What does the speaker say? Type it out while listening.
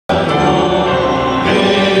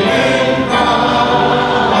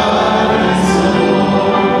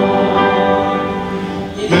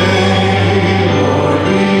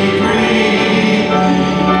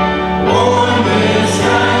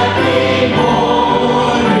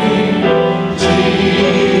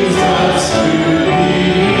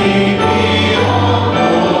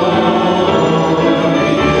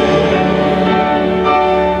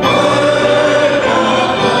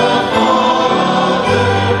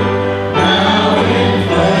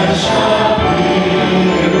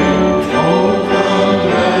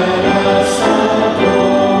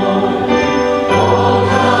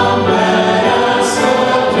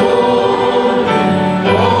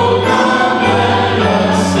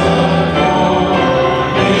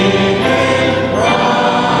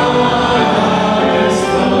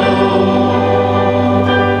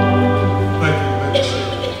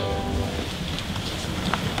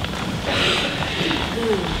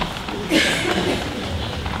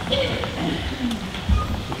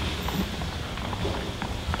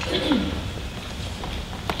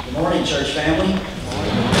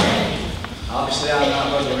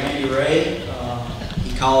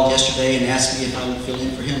yesterday and asked me if I would fill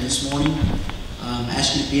in for him this morning.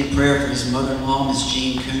 Asked me to be in prayer for his mother-in-law, Miss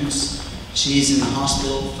Jean Kuntz. She's in the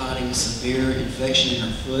hospital fighting a severe infection in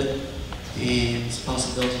her foot, and it's a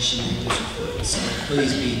possibility she may lose her foot. So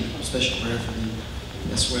please be in special prayer for them.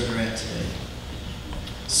 That's where they're at today.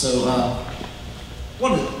 So I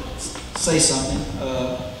wanted to say something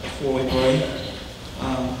before we pray.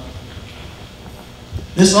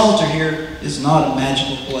 This altar here is not a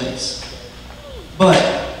magical place, but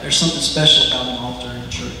there's something special about an altar in a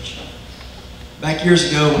church. Back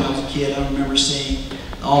years ago when I was a kid, I remember seeing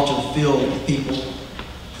the altar filled with people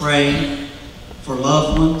praying for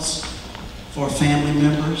loved ones, for family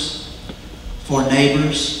members, for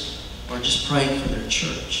neighbors, or just praying for their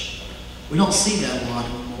church. We don't see that a lot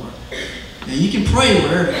anymore. Now you can pray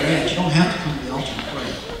wherever you're at. You don't have to come to the altar and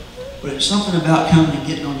pray. But there's something about coming and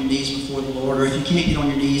getting on your knees before the Lord, or if you can't get on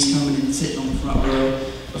your knees, coming and sitting on the front row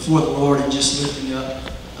before the Lord and just lifting up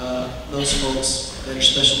those folks that are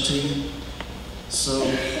special to you. So,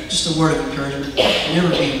 just a word of encouragement. Never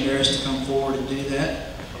be embarrassed to come forward and do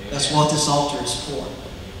that. That's what this altar is for.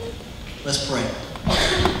 Let's pray.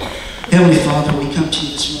 Heavenly Father, we come to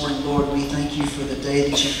you this morning, Lord. We thank you for the day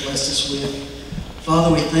that you've blessed us with.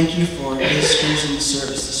 Father, we thank you for visitors in the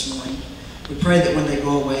service this morning. We pray that when they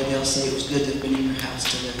go away, they'll say it was good to have been in your house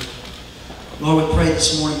today. Lord, we pray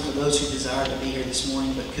this morning for those who desire to be here this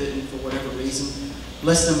morning but couldn't for whatever reason.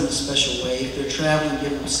 Bless them in a special way. If they're traveling,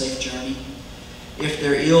 give them a safe journey. If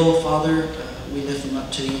they're ill, Father, we lift them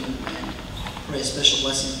up to you and pray a special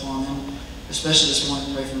blessing upon them. Especially this morning,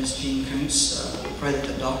 we pray for Miss Jean Kuntz. We pray that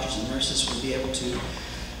the doctors and nurses will be able to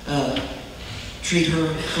treat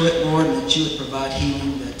her foot, Lord, and that you would provide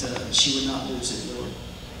healing, that she would not lose it, Lord.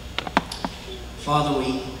 Father,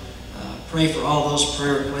 we pray for all those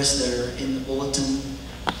prayer requests that are in the bulletin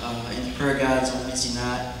and the prayer guides on Wednesday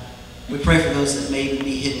night. We pray for those that may even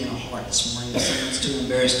be hidden in our heart this morning, that someone's too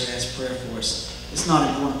embarrassed to ask prayer for us. It's not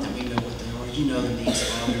important that we know what they are. You know the needs,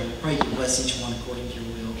 Father. We pray you bless each one according to your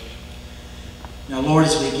will. Now, Lord,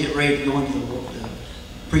 as we get ready to go into the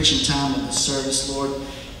preaching time of the service, Lord,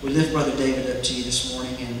 we lift Brother David up to you this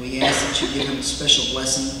morning, and we ask that you give him a special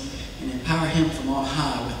blessing and empower him from on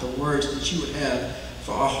high with the words that you would have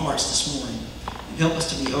for our hearts this morning. And help us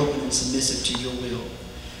to be open and submissive to your will.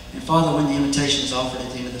 And Father, when the invitation is offered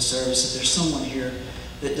at the end of the service, if there's someone here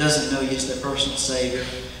that doesn't know you as their personal Savior,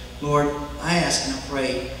 Lord, I ask and I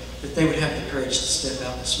pray that they would have the courage to step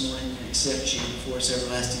out this morning and accept you before it's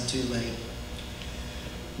everlasting too late.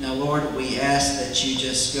 Now, Lord, we ask that you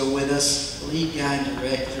just go with us, lead, guide, and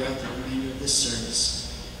direct throughout the remainder of this service.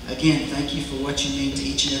 Again, thank you for what you mean to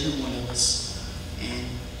each and every one of us. And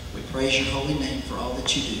we praise your holy name for all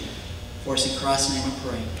that you do. For us in Christ's name I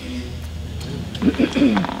pray. Amen.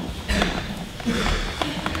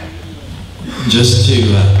 Just to,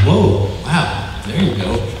 whoa, wow, there you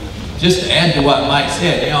go. Just to add to what Mike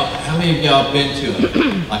said, you know, how many of y'all been to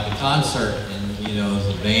a concert and, you know,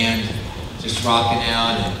 the band just rocking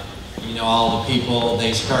out and, you know, all the people,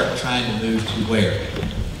 they start trying to move to where?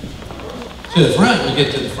 To the front, we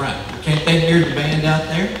get to the front. Can't they hear the band out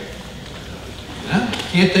there? Huh?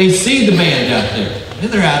 Can't they see the band out there? If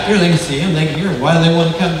they're out there, they can see them, they can hear them. Why do they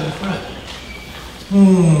want to come to the front?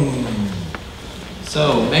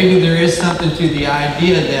 So maybe there is something to the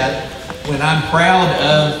idea that when I'm proud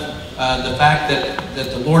of the fact that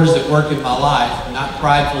the Lord is at work in my life, not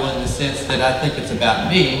prideful in the sense that I think it's about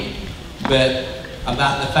me, but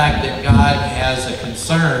about the fact that God has a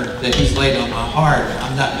concern that he's laid on my heart.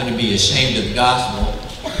 I'm not going to be ashamed of the gospel,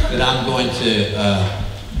 that I'm going to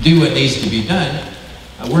do what needs to be done.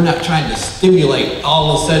 We're not trying to stimulate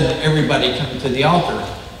all of a sudden everybody coming to the altar.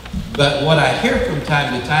 But what I hear from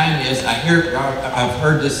time to time is, I've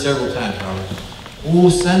heard this several times, Robert. Oh,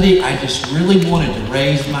 Sunday, I just really wanted to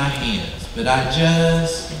raise my hands, but I'm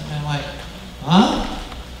like, huh?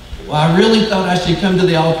 Well, I really thought I should come to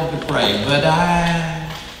the altar to pray,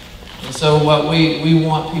 and so what we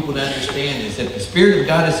want people to understand is that the Spirit of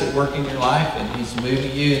God is at work in your life, and he's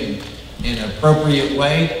moving you in an appropriate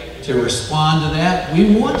way to respond to that.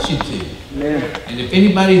 We want you to. Amen. And if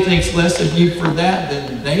anybody thinks less of you for that,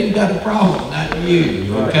 then they've got a problem, not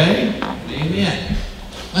you, okay? Amen.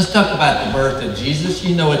 Let's talk about the birth of Jesus.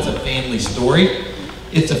 You know it's a family story.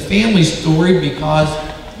 It's a family story because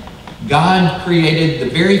God created the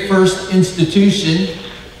very first institution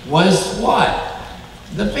was what?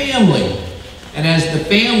 The family. And as the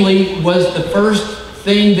family was the first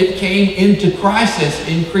thing that came into crisis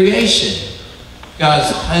in creation,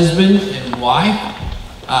 God's husband and wife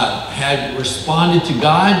had responded to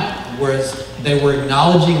God, whereas they were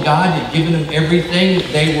acknowledging God, had given them everything.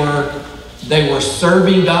 They were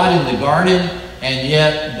serving God in the garden. and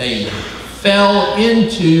yet they fell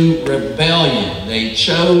into rebellion. They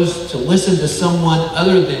chose to listen to someone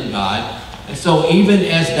other than God. And so even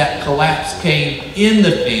as that collapse came in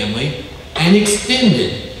the family and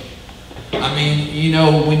extended, I mean, you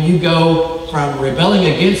know, when you go from rebelling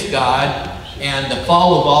against God and the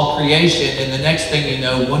fall of all creation, and the next thing you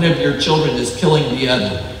know, one of your children is killing the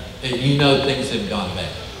other, and you know things have gone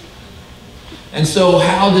bad. And so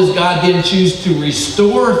how does God then choose to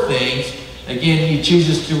restore things? Again, he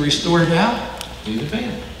chooses to restore it how? Through the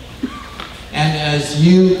family. And as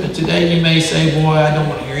today you may say, boy, I don't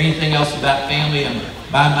want to hear anything else about family. I'm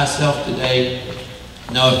by myself today.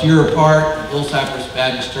 No, if you're a part of Little Cypress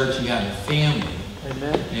Baptist Church, you have a family.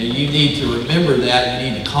 Amen. And you need to remember that.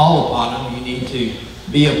 You need to call upon them. You need to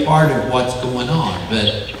be a part of what's going on.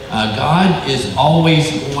 But God is always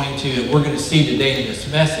going to, and we're going to see today in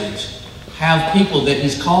this message, have people that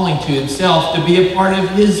he's calling to himself to be a part of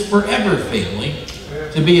his forever family,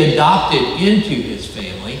 to be adopted into his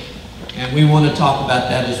family. And we want to talk about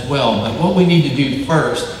that as well. But what we need to do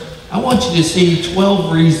first, I want you to see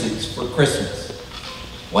 12 reasons for Christmas.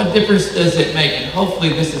 What difference does it make? And hopefully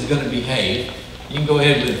this is going to behave. You can go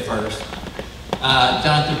ahead with it first.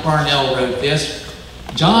 Jonathan Parnell wrote this.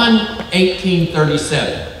 John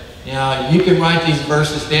 18:37. Now, you can write these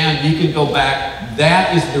verses down. You can go back.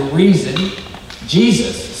 That is the reason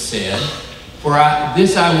Jesus said, for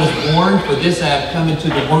this I was born, for this I have come into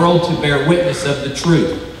the world to bear witness of the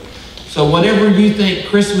truth. So whatever you think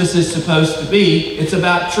Christmas is supposed to be, it's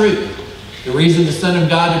about truth. The reason the Son of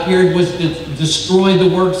God appeared was to destroy the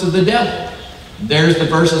works of the devil. There's the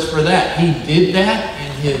verses for that. He did that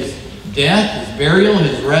in his death, his burial,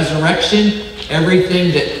 his resurrection,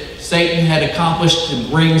 everything that Satan had accomplished to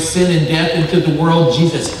bring sin and death into the world,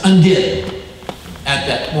 Jesus undid at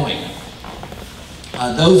that point.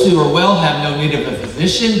 Those who are well have no need of a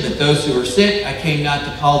physician, but those who are sick, I came not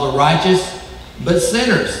to call the righteous, but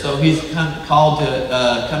sinners. So he's come to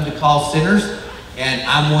call sinners, and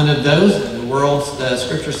I'm one of those. And the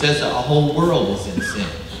Scripture says that the whole world is in sin.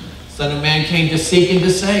 Son of Man came to seek and to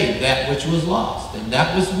save that which was lost, and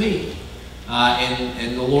that was me.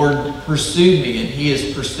 And the Lord pursued me, and he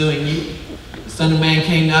is pursuing you. The Son of Man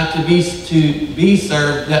came not to be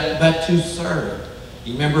served, but to serve.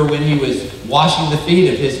 You remember when he was washing the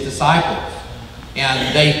feet of his disciples,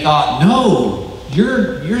 and they thought, no,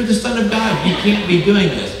 you're the Son of God. You can't be doing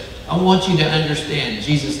this. I want you to understand,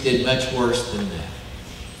 Jesus did much worse than that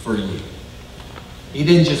for you. He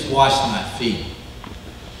didn't just wash my feet.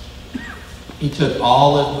 He took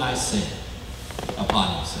all of my sin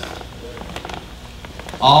upon himself.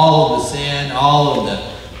 All of the sin, all of the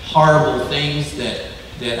horrible things that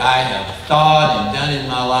I have thought and done in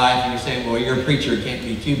my life. And you're saying, well, you're a preacher, it can't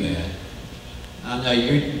be too bad. No,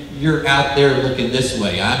 you're out there looking this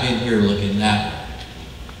way. I'm in here looking that way.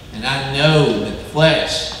 And I know that the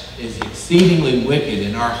flesh is exceedingly wicked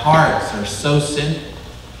and our hearts are so sinful.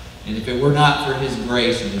 And if it were not for his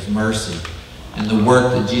grace and his mercy and the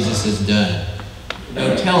work that Jesus has done,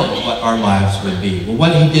 no telling what our lives would be. Well,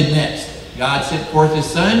 what he did next. God sent forth his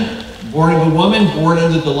Son, born of a woman, born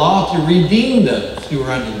under the law, to redeem those who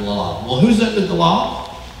are under the law. Well, who's under the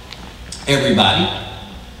law? Everybody.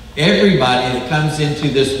 Everybody that comes into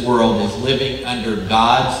this world is living under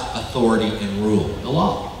God's authority and rule, the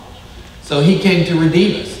law. So he came to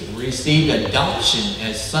redeem us, received adoption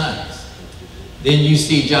as sons. Then you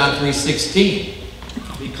see John 3:16.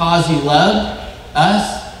 Because he loved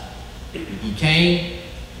us, he came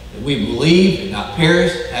that we believe and not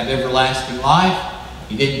perish, have everlasting life.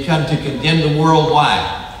 He didn't come to condemn the world.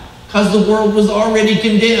 Why? Because the world was already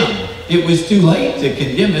condemned. It was too late to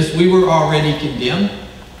condemn us. We were already condemned.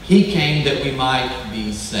 He came that we might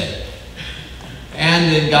be saved.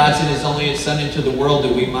 And then God sent his only Son into the world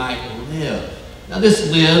that we might live. Now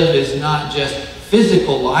this live is not just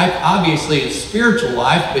physical life. Obviously it's spiritual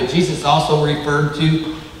life, but Jesus also referred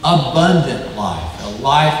to abundant life. A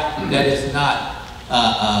life that is not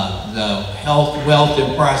the health, wealth,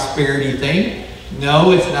 and prosperity thing.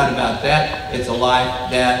 No, it's not about that. It's a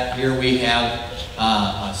life that here we have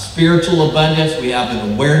a spiritual abundance. We have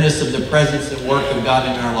an awareness of the presence and work of God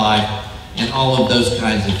in our life and all of those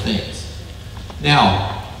kinds of things.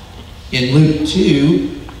 Now, in Luke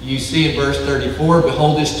 2, you see in verse 34,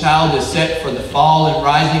 behold, this child is set for the fall and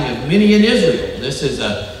rising of many in Israel. This is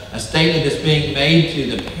a statement that's being made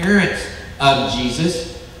to the parents of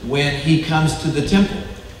Jesus when he comes to the temple.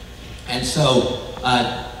 And so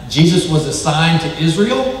Jesus was assigned to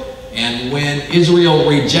Israel, and when Israel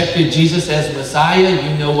rejected Jesus as Messiah,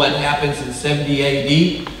 you know what happens in 70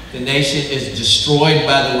 AD. The nation is destroyed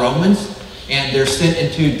by the Romans, and they're sent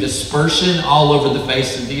into dispersion all over the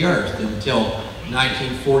face of the earth until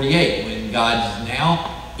 1948, when God's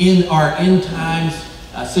now in our end times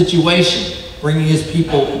situation, bringing his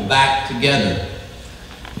people back together.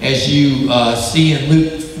 As you see in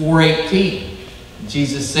Luke 4:18,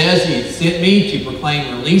 Jesus says he sent me to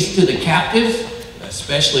proclaim release to the captives,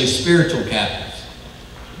 especially spiritual captives.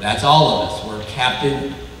 That's all of us. We're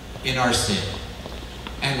captive in our sin.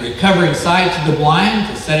 And recovering sight to the blind,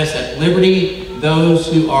 to set us at liberty those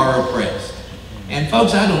who are oppressed. And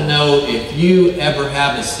folks, I don't know if you ever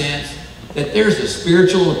have a sense that there's a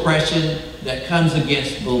spiritual oppression that comes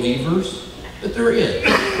against believers, but there is.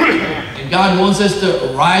 And God wants us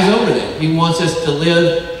to rise over that. He wants us to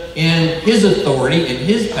live in his authority and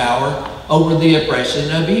his power over the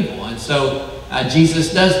oppression of evil. And so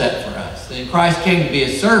Jesus does that for us. And Christ came to be a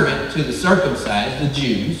servant to the circumcised, the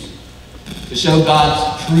Jews, to show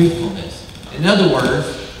God's truthfulness. In other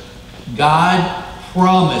words, God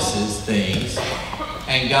promises things,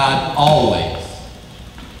 and God always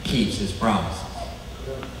keeps his promises.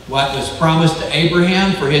 What was promised to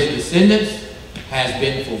Abraham for his descendants has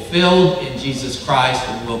been fulfilled in Jesus Christ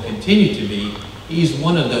and will continue to be. He's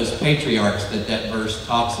one of those patriarchs that verse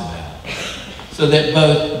talks about. So that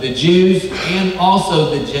both the Jews and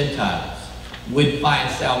also the Gentiles would find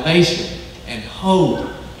salvation and hope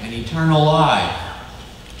and eternal life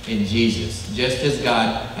in Jesus, just as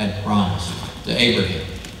God had promised to Abraham.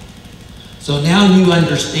 So now you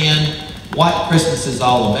understand what Christmas is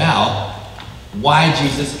all about, why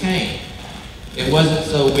Jesus came. It wasn't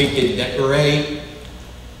so we could decorate.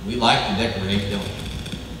 We like to decorate, don't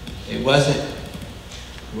we? It wasn't,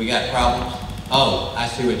 we got problems. Oh, I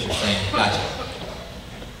see what you're saying. Gotcha.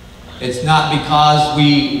 It's not because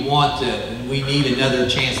we want to, we need another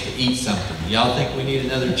chance to eat something. Y'all think we need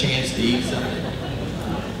another chance to eat something?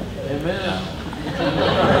 Amen.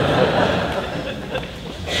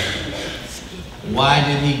 Why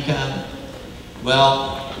did he come?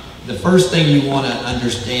 Well, the first thing you want to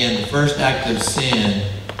understand, the first act of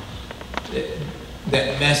sin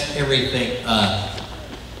that messed everything up,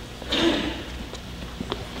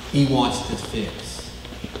 he wants to fix.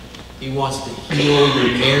 He wants to heal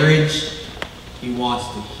your marriage. He wants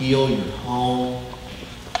to heal your home.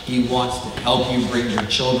 He wants to help you bring your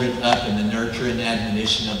children up in the nurture and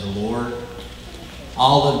admonition of the Lord.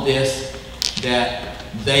 All of this that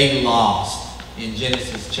they lost in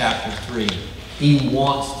Genesis chapter 3, he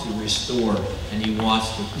wants to restore and he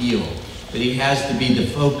wants to heal. But he has to be the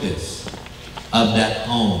focus of that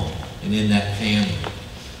home and in that family.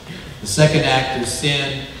 The second act of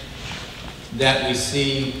sin that we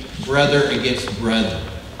see, brother against brother.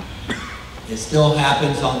 It still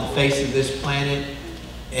happens on the face of this planet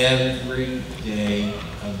every day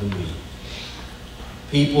of the week.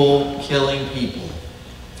 People killing people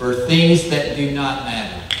for things that do not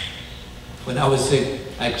matter. When I was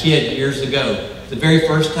a kid years ago, the very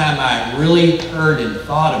first time I really heard and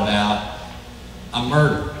thought about a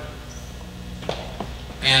murder.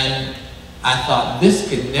 And I thought, this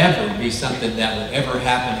could never be something that would ever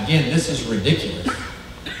happen again. This is ridiculous.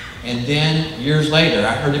 And then years later,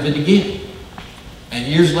 I heard of it again. And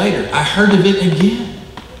years later, I heard of it again.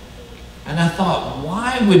 And I thought,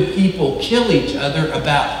 why would people kill each other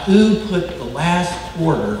about who put the last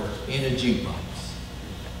quarter in a jukebox?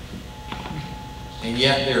 And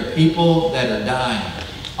yet there are people that are dying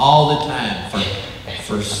all the time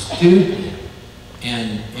for stupid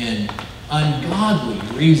and ungodly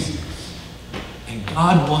reasons. And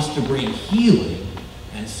God wants to bring healing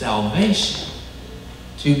and salvation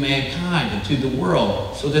to mankind and to the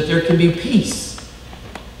world so that there can be peace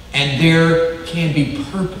and there can be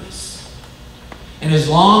purpose. And as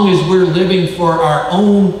long as we're living for our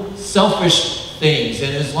own selfish things,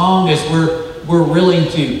 and as long as we're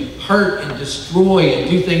willing to hurt and destroy and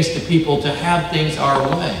do things to people to have things our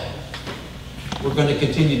way, we're going to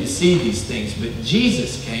continue to see these things. But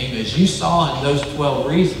Jesus came, as you saw in those 12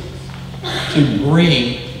 reasons, to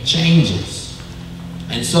bring changes.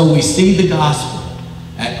 And so we see the gospel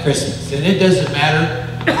at Christmas. And it doesn't matter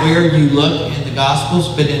where you look in the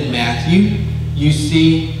Gospels, but in Matthew, you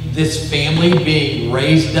see this family being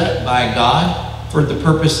raised up by God for the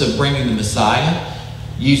purpose of bringing the Messiah.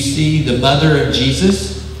 You see the mother of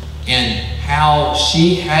Jesus and how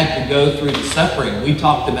she had to go through the suffering we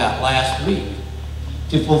talked about last week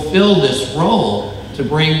to fulfill this role to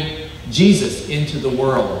bring Jesus into the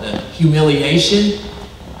world. The humiliation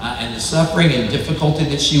and the suffering and difficulty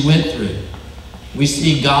that she went through. We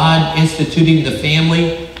see God instituting the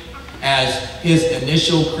family as his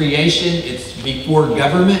initial creation. It's before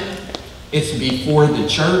government. It's before the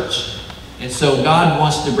church. And so God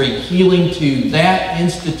wants to bring healing to that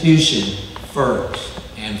institution first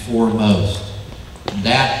and foremost.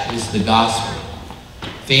 That is the gospel.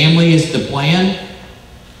 family is the plan.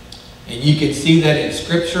 And you can see that in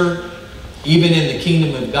Scripture, even in the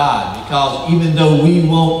kingdom of God, because even though we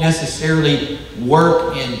won't necessarily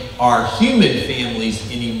work in our human families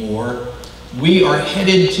anymore, we are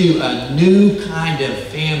headed to a new kind of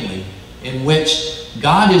family in which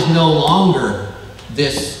God is no longer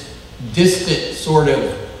this distant sort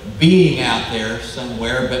of being out there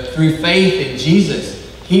somewhere, but through faith in Jesus,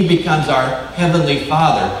 He becomes our Heavenly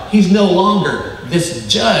Father. He's no longer this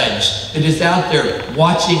judge that is out there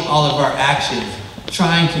watching all of our actions,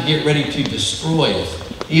 trying to get ready to destroy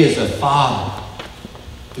us. He is a Father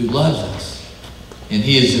who loves us, and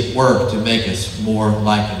He is at work to make us more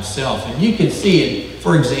like Himself. And you can see it,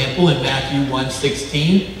 for example, in Matthew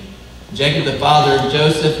 1:16, Jacob, the father of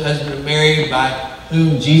Joseph, husband of Mary, by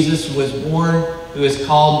whom Jesus was born, who is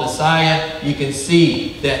called Messiah. You can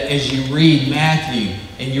see that as you read Matthew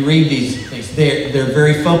and you read these things, they're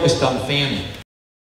very focused on family.